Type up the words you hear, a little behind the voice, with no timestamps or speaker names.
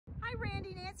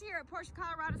Nancy here at Porsche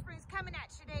Colorado Springs, coming at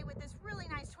you today with this really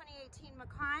nice 2018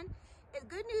 Macan. The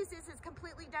good news is it's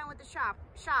completely done with the shop.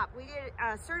 We did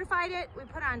certified it. We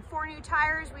put on 4 new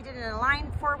tires. We did an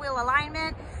 4-wheel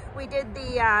alignment. We did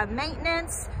the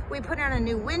maintenance. We put on a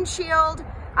new windshield.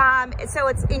 So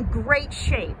it's in great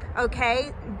shape.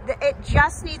 Okay, it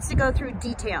just needs to go through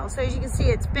detail. So as you can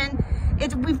see,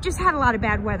 we've just had a lot of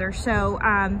bad weather, so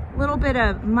a little bit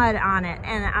of mud on it,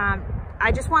 and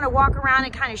I just want to walk around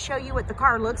and kind of show you what the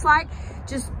car looks like.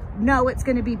 Just know it's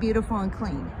going to be beautiful and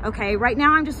clean. Okay, right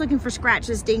now I'm just looking for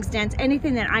scratches, dinks, dents,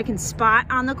 anything that I can spot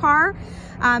on the car,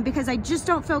 because I just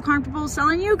don't feel comfortable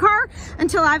selling you a car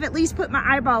until I've at least put my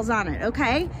eyeballs on it.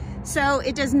 Okay, so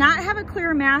it does not have a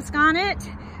clear mask on it.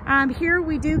 Here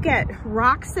we do get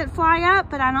rocks that fly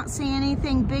up, but I don't see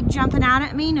anything big jumping out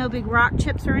at me. No big rock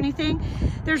chips or anything.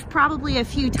 There's probably a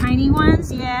few tiny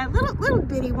ones. Yeah, little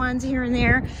bitty ones here and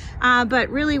there. But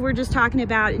really we're just talking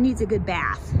about it needs a good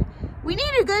bath. We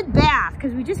need a good bath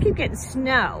because we just keep getting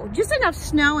snow. Just enough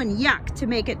snow and yuck to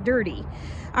make it dirty.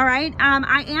 All right,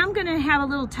 I am gonna have a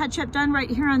little touch-up done right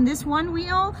here on this one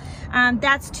wheel.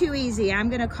 That's too easy. I'm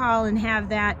gonna call and have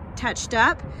that touched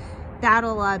up.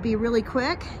 That'll be really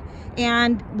quick,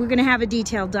 and we're gonna have a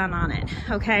detail done on it,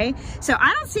 okay? So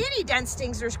I don't see any dents,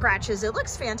 stings, or scratches. It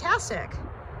looks fantastic.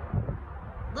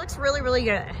 Looks really, really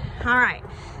good. All right,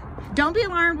 don't be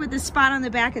alarmed with the spot on the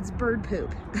back. It's bird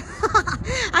poop.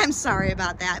 I'm sorry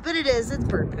about that, but it's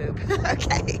bird poop.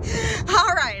 Okay,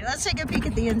 all right, let's take a peek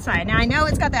at the inside. Now I know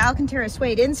it's got the Alcantara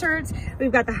suede inserts.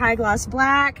 We've got the high gloss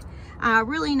black.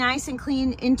 Really nice and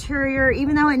clean interior.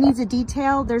 Even though it needs a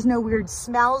detail, there's no weird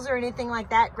smells or anything like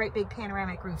that. Great big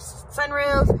panoramic roof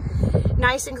sunroof.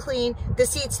 Nice and clean. The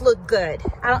seats look good.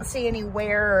 I don't see any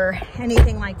wear or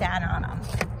anything like that on them.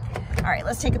 All right,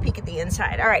 let's take a peek at the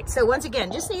inside. All right, so once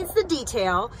again, just needs the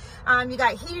detail. You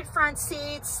got heated front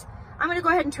seats. I'm gonna go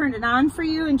ahead and turn it on for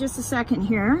you in just a second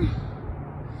here.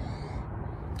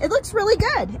 It looks really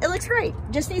good. It looks great.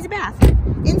 Just needs a bath,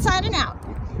 inside and out.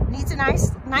 Needs a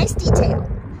nice detail.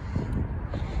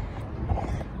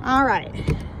 All right.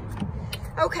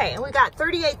 Okay, and we got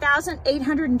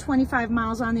 38,825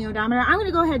 miles on the odometer. I'm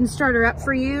gonna go ahead and start her up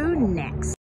for you next.